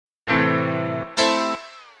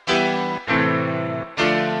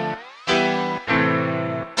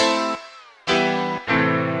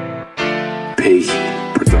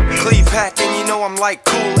Klepac, and you know I'm like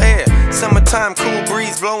cool air. Summertime, cool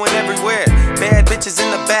breeze blowing everywhere. Bad bitches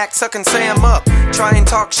in the back sucking Sam up. Try and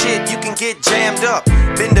talk shit, you can get jammed up.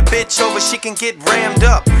 Bend a bitch over, she can get rammed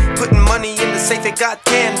up. Putting money in the safe, it got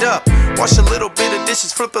canned up. Wash a little bit of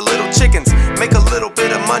dishes, flip a little chickens. Make a little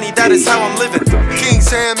bit of money, that is how I'm living. King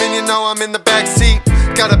Sam, and you know I'm in the back seat.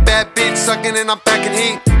 Got a bad bitch sucking and I'm packing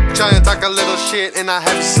heat. Try and talk a little shit and I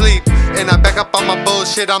have to sleep. And I back up on my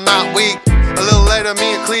bullshit, I'm not weak. A little later,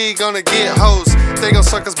 me and Clee gonna get hoes. They gon'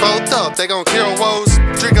 suck us both up, they gon' cure woes.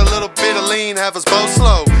 Drink a little bit of lean, have us both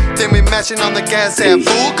slow. Then we matching on the gas and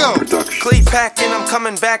full go. Klepac, and I'm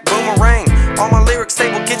coming back, boomerang. All my lyrics,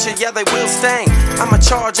 they will get you, yeah, they will sting. I'ma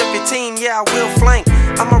charge up your team, yeah, I will flank.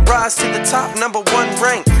 I'ma rise to the top, #1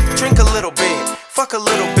 rank. Drink a little bit, fuck a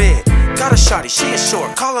little bit. Got a shawty, she is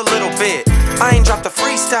short, call a little bit. I ain't dropped the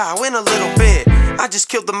freestyle in a little bit. I just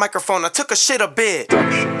killed the microphone, I took a shit a bit.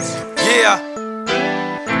 Yeah,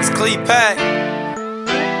 it's Klepac,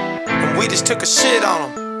 and we just took a shit on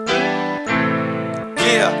him.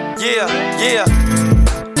 Yeah, yeah, yeah.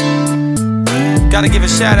 Gotta give a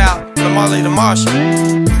shout out to Marley the Marshall,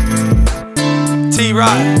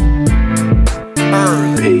 T-Rock,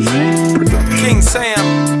 Early, King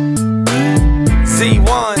Sam,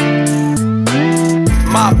 Z1,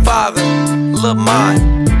 my father, Lil Mine.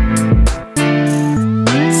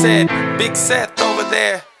 Said Big Seth over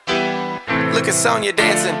there. Look at Sonya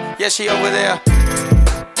dancing, yeah, she over there.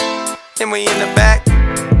 And we in the back,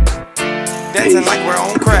 dancing like we're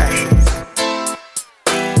on crack.